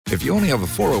If you only have a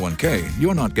 401k,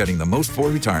 you're not getting the most for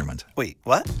retirement. Wait,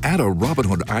 what? Add a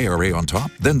Robinhood IRA on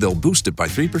top, then they'll boost it by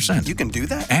 3%. You can do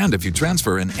that? And if you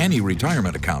transfer in any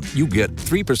retirement account, you get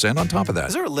 3% on top of that.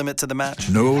 Is there a limit to the match?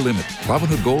 No limit.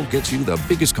 Robinhood Gold gets you the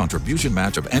biggest contribution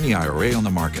match of any IRA on the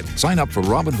market. Sign up for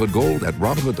Robinhood Gold at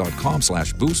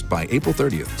Robinhood.com/boost by April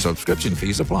 30th. Subscription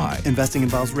fees apply. Investing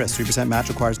involves risk. 3% match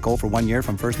requires gold for 1 year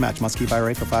from first match. Must keep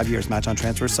IRA for 5 years. Match on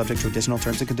transfers subject to additional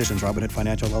terms and conditions. Robinhood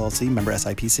Financial LLC, member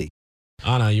SIPC.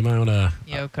 Anna, you might want to...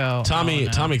 Yoko.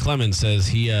 Tommy Clemens says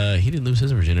he didn't lose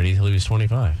his virginity until he was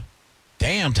 25.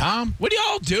 Damn, Tom. What are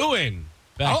y'all doing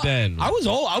back then? I was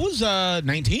old. I was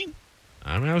 19.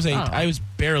 I mean, I was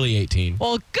barely 18.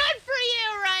 Well, good for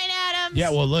you, Ryan Adams.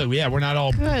 Yeah, well, look, we're not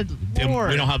all Good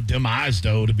Lord. We don't have dim eyes,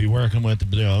 though, to be working with,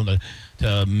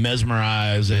 to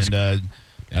mesmerize. And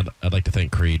I'd like to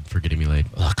thank Creed for getting me laid.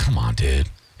 oh, come on,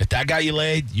 dude. If that got you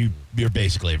laid, you're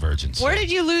basically a virgin. So. Where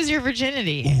did you lose your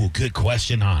virginity? Ooh, good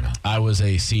question, Anna. I was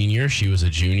a senior. She was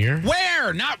a junior.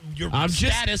 Where? Not your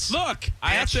status. Look,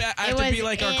 I have to be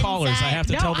like our inside. callers. I have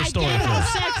to tell the story I get how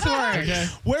first. sex works. Okay.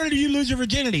 Where did you lose your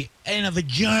virginity? In a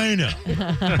vagina.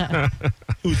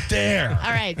 Who's there?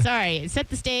 All right, sorry. Set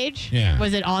the stage. Yeah.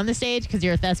 Was it on the stage because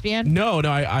you're a thespian? No,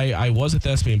 I was a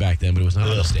thespian back then, but it was not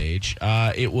on the stage.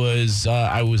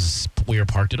 We were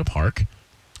parked at a park.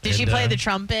 Did she play the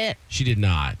trumpet? She did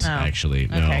not, actually.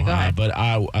 No. Okay, go ahead. But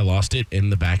I lost it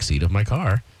in the back seat of my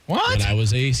car. What? When I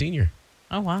was a senior.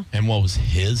 Oh, wow. And what was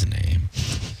his name?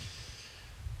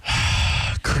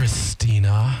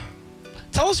 Christina.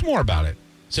 Tell us more about it.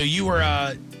 So you were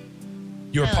Hell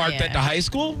parked yeah. at the high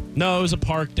school? No, it was a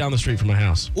park down the street from my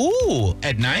house. Ooh,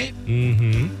 at night?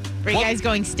 Mm-hmm. Were you guys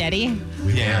going steady?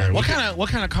 Yeah. What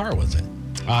kind of car was it?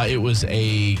 It was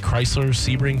a Chrysler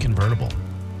Sebring convertible.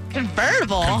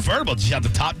 Convertible? Convertible. Did you have the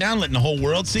top down, letting the whole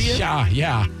world see it?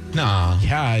 Yeah. No.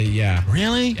 Yeah.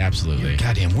 Really? Absolutely. You're a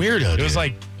goddamn weirdo. It was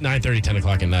like 9:30, 10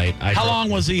 o'clock at night. How long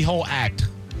was the whole act?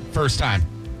 First time?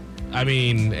 I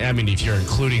mean, if you're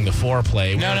including the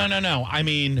foreplay. No. I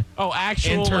mean,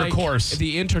 actual intercourse. Like,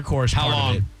 the intercourse. How part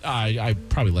long? Of it, I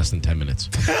probably less than 10 minutes.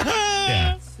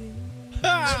 Yeah.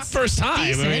 First time.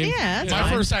 Decent, I mean, yeah. That's my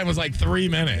fine. first time was like 3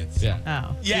 minutes. Yeah.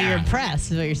 Oh. Yeah. So you're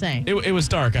impressed is what you're saying. It was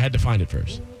dark. I had to find it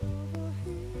first.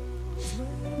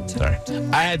 Sorry.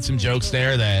 I had some jokes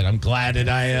there that I'm glad that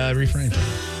I refrained from.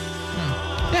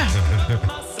 Yeah.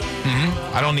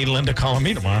 I don't need Linda calling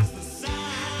me tomorrow.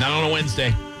 Not on a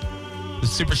Wednesday. It's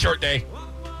a super short day.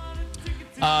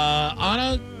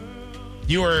 Anna,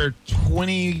 you were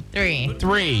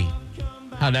 23.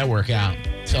 How'd that work out?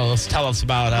 So let's tell us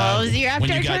about Well, it was the year after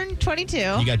when I you got, turned 22.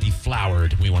 you got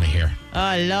deflowered. We want to hear.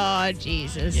 Oh, Lord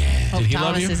Jesus. Yeah. Hope Did he love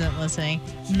Thomas you? isn't listening.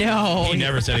 No. He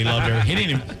never said he loved her. He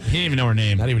didn't even know her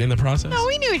name. Not even in the process? No,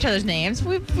 we knew each other's names.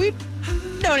 We've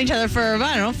known each other for,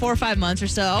 4 or 5 months or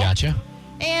so. Gotcha.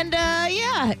 And,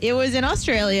 yeah, it was in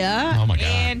Australia. Oh, my God.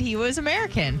 And he was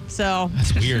American. So.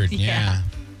 That's weird. Yeah.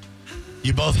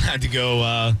 You both had to go,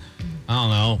 I don't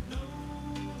know,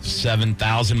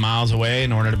 7,000 miles away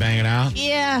in order to bang it out?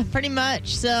 Yeah, pretty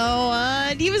much. So,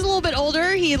 he was a little bit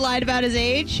older. He lied about his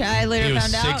age. I later He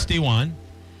was found out. 61.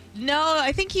 No,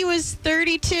 I think he was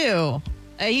 32.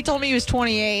 He told me he was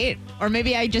 28, or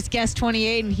maybe I just guessed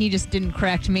 28 and he just didn't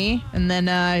correct me. And then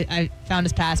I found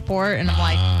his passport and I'm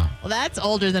like, well, that's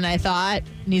older than I thought.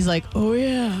 And he's like, oh,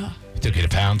 yeah. He took you to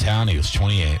Pound Town. He was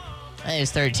 28. And he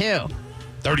was 32.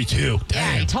 32.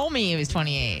 Yeah, he Damn. told me he was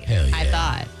 28. Hell yeah. I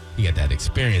thought. You got that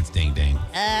experience, ding ding.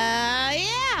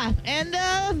 Yeah. And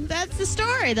that's the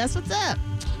story. That's what's up.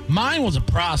 Mine was a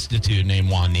prostitute named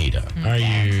Juanita.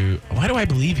 Why do I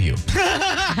believe you?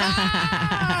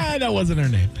 That wasn't her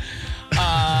name.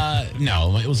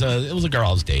 No, it was a girl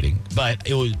I was dating, but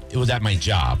it was at my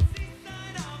job,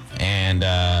 and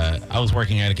I was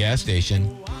working at a gas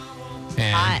station,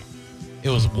 and Hot. it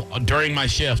was during my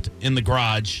shift in the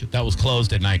garage that was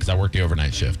closed at night because I worked the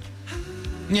overnight shift.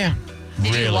 Yeah.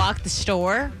 Did really. you lock the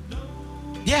store?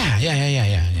 Yeah.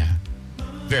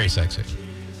 Very sexy.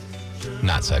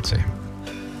 Not sexy.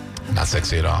 Not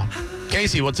sexy at all.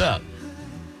 Casey, what's up?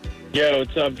 Yo,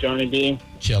 what's up, Johnny B?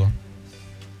 Chilling.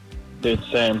 Dude,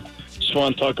 Sam. Just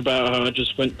want to talk about how I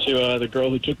just went to the girl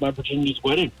who took my virginity's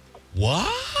wedding.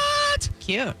 What?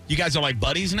 Cute. You guys are like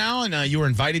buddies now, and you were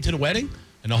invited to the wedding?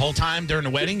 And the whole time during the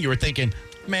wedding, you were thinking,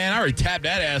 man, I already tapped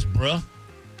that ass, bruh.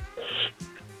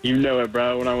 You know it,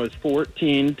 bro, when I was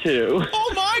 14, too.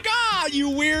 Oh, my God, you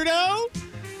weirdo.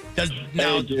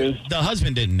 Now, dude. the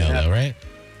husband didn't know, though, right?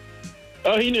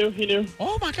 Oh, he knew.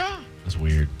 Oh, my God. That's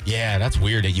weird. Yeah, that's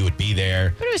weird that you would be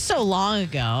there. But it was so long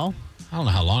ago. I don't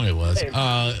know how long it was. Hey.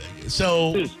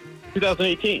 So, It was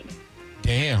 2018.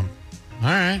 damn. All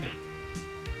right.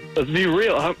 Let's be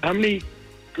real. How many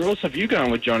girls have you gone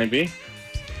with, Johnny B?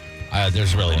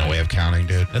 There's really no way of counting,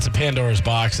 dude. That's a Pandora's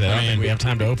box that I don't think we have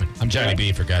time to open. I'm Johnny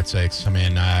B, for God's sakes. I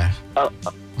mean, I'm a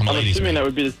I'm ladies' assuming man. that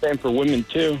would be the same for women,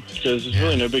 too, because it's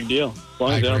really no big deal. As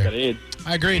long as they don't got AIDS.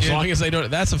 I agree, As dude. long as they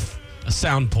don't, that's a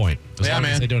sound point. As long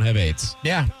as they don't have AIDS.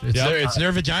 Yeah, it's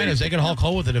their vaginas. They can Hulk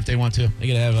hole with it if they want to. They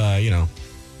could have,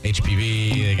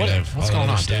 HPV. They could have What's all going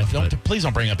other on, stuff, dude? Please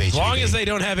don't bring up HPV. As long as they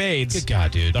don't have AIDS. Good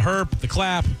God, dude. The herp, the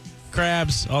clap,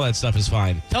 crabs, all that stuff is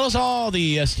fine. Tell us all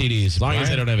the STDs. As long as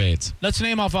they don't have AIDS. Let's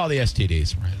name off all the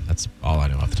STDs. Right. That's all I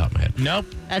know off the top of my head. Nope.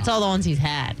 That's all the ones he's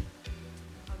had.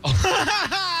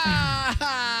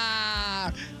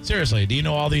 Seriously, do you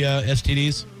know all the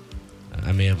STDs?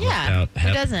 I may have left out.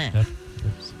 Who doesn't?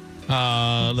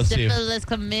 Let's see. Syphilis,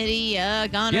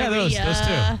 chlamydia, gonorrhea. Yeah, those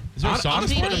two. Is there a song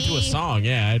Honestly, for put it? them to a song.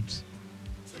 Yeah.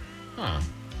 Huh.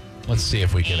 Let's see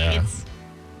if we can. AIDS,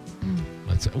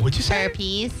 What'd you say?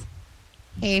 herpes.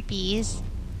 The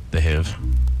HIV.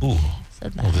 Ooh.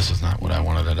 Said Well, that. this is not what I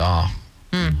wanted at all.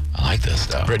 I like this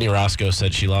though. Brittany Roscoe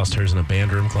said she lost hers in a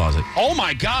band room closet. Oh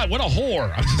my God! What a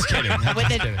whore! I'm just kidding.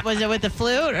 Was it with the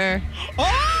flute or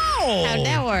Oh! how'd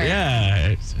that work?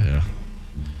 Yeah.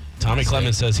 Tommy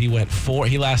Clemens says he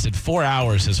lasted 4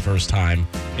 hours his first time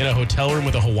in a hotel room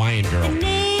with a Hawaiian girl.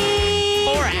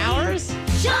 4 hours?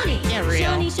 Shawnee, Yeah,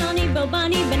 real. Shawnee,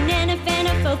 Bobani, Banana,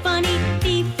 Fana, Fofani,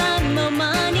 FIFA,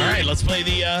 Momani. All right, let's play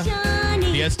the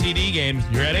Shawnee, STD game.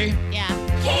 You ready? Yeah.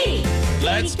 Katie.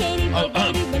 Let's- Katie, oh,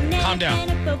 Bobani, Banana, calm down.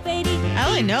 Fana, Fofadi, I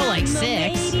only know like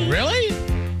FIFA, 6. Momadi. Really?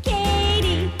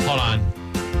 Katie, Hold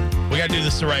on. We gotta do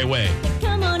this the right way.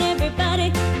 come on,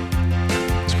 everybody.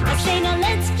 I say now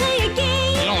let's play a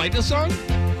game. You don't like this song? I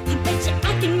bet you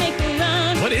I can make a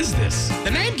rhyme. What is this?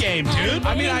 The name game, dude.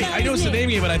 I mean, I know it's the name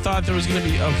game, but I thought there was going to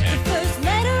be. Okay. First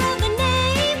letter of the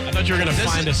name. I thought you were going to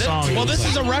find a song. Well, this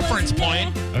is a like, reference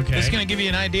point. Okay. It's gonna give you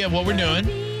an idea of what we're doing.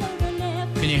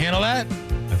 Can you handle that?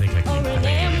 I think I can. Or an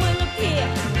M will appear.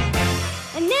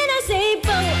 And then I say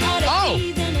bo out of Oh.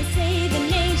 B, then I say the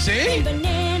name. See?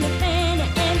 Banana, Fana,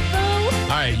 and Bo.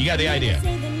 All right, you got the idea.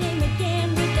 Say the name again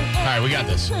with an All right, we got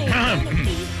this. Shut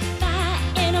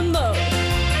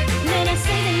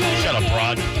Shut up,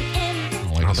 Broad.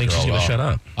 I don't think she's going to shut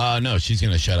up. No, she's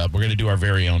going to shut up. We're going to do our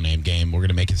very own name game. We're going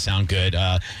to make it sound good.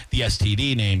 The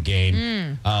STD name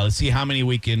game. Let's see how many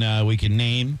we can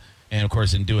name, and of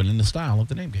course, do it in the style of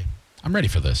the name game. I'm ready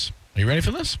for this. Are you ready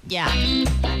for this? Yeah.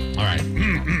 All right.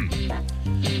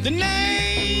 The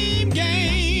name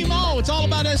game. Oh, it's all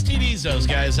about STDs, those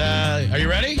guys. Are you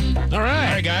ready? All All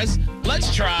right. right, guys.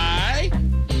 Let's try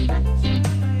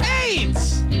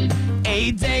AIDS.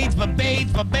 AIDS,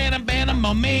 babades, babana,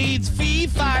 mermaids,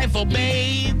 fee-fi for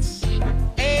babes.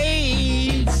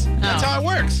 AIDS. That's Oh. how it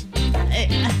works.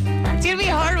 It's going to be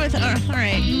hard with. All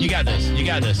right. You got this. You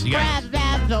got this. You got Crab,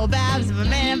 babs, mo babs,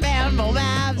 man, bam, mo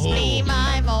babs, Oh. me,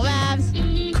 my, mo babs.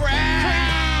 this.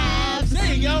 Crabs.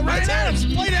 There you go. Right, Adams.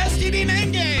 Play the STD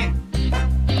name game.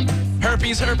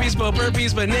 Herpes, bo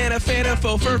burpees, banana, fana,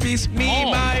 faux herpes, me,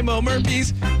 Oh. my, mo,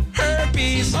 merpes,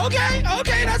 herpes. Okay,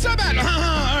 that's not bad.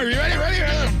 Are you ready?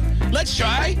 Let's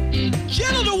try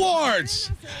genital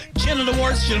warts. Genital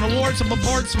warts, some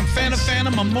aborts, some fana,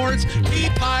 mamorts, pea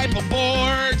pipe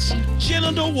aborts,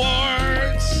 genital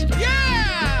warts.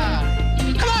 Yeah!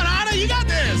 Come on, Anna, you got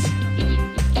this.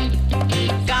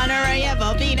 Gonorrhea,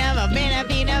 bovina, bovina,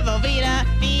 bina, bovina,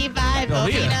 B5, Velveeta.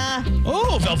 bovina.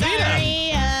 Oh, Velveeta.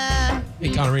 Gonorrhea. Hey,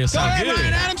 gonorrhea Go sound ahead, good.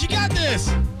 Ryan Adams, you got this.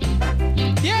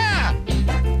 Yeah.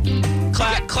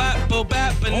 Clap, bo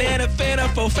bap, banana, fana,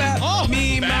 faux fat, Oh,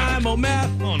 me, my, bap. mo, map,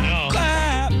 Oh, no.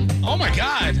 clap. Oh, my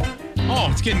God. Oh,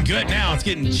 it's getting good now. It's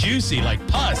getting juicy like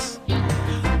pus.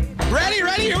 Ready?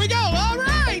 Here we go. All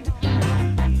right.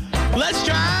 Let's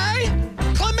try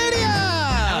chlamydia.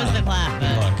 That was the clap.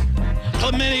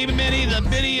 Chlamydia, the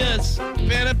bidias,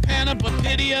 panna,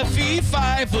 papidia,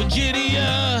 fee-fi,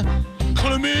 fugidia,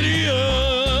 chlamydia.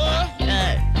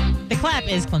 The clap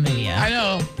is chlamydia. I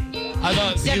know. I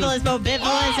thought Syphilis,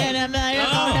 bobiphilus, and a million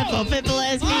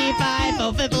bobiphilus, B5,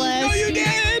 bobiphilus. No, you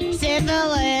did. Syphilis.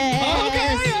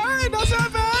 Okay, all right, that's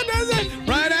not bad, is it?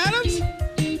 Ryan Adams,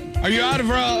 are you out of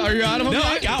them? No,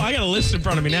 I got a list in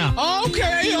front of me now.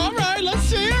 Okay, all right, let's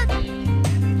see it.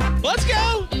 Let's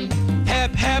go.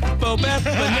 Hep, bo bap,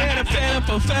 banana, fana,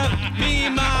 faux fat, me,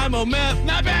 my, mo, map,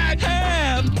 Not bad.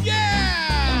 hep.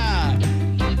 Yeah.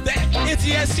 It's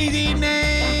the STD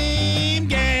name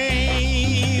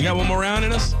game. You got one more round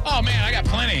in us? Oh, man, I got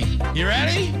plenty. You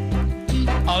ready?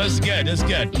 Oh, this is good.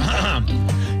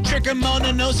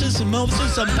 Trichomoniasis,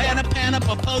 hemosis, panna,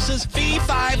 paposis,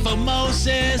 fee-fi,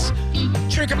 phimosis,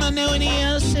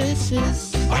 trichomoniasis.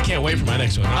 I can't wait for my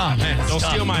next one. Oh, man. it's Don't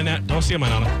tough. steal mine. Don't steal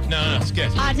mine, Anna. No, it's good.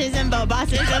 Autism,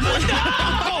 bobasism.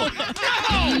 Oh,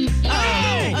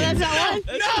 that's not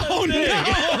one? No.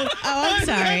 Oh, I'm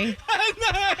sorry.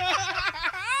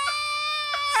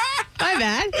 My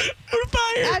bad. We're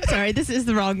fired. I'm sorry. This is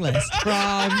the wrong list.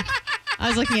 Wrong. I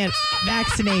was looking at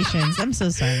vaccinations. I'm so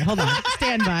sorry. Hold on.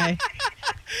 Stand by.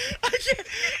 I can't.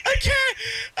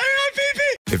 I got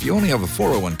pee-pee. If you only have a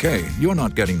 401k, you're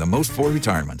not getting the most for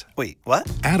retirement. Wait, what?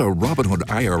 Add a Robinhood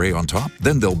IRA on top,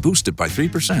 then they'll boost it by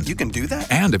 3%. You can do that?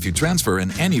 And if you transfer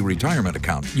in any retirement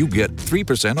account, you get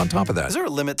 3% on top of that. Is there a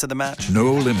limit to the match?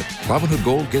 No limit. Robinhood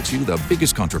Gold gets you the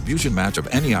biggest contribution match of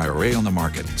any IRA on the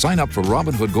market. Sign up for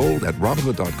Robinhood Gold at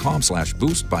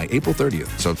Robinhood.com/boost by April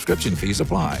 30th. Subscription fees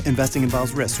apply. Investing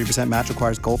involves risk. 3% match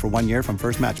requires gold for 1 year from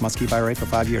first match. Must keep IRA for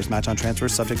 5 years. Match on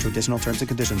transfers subject to additional terms and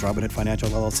conditions. Robinhood Financial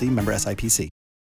LLC. Member SIPC.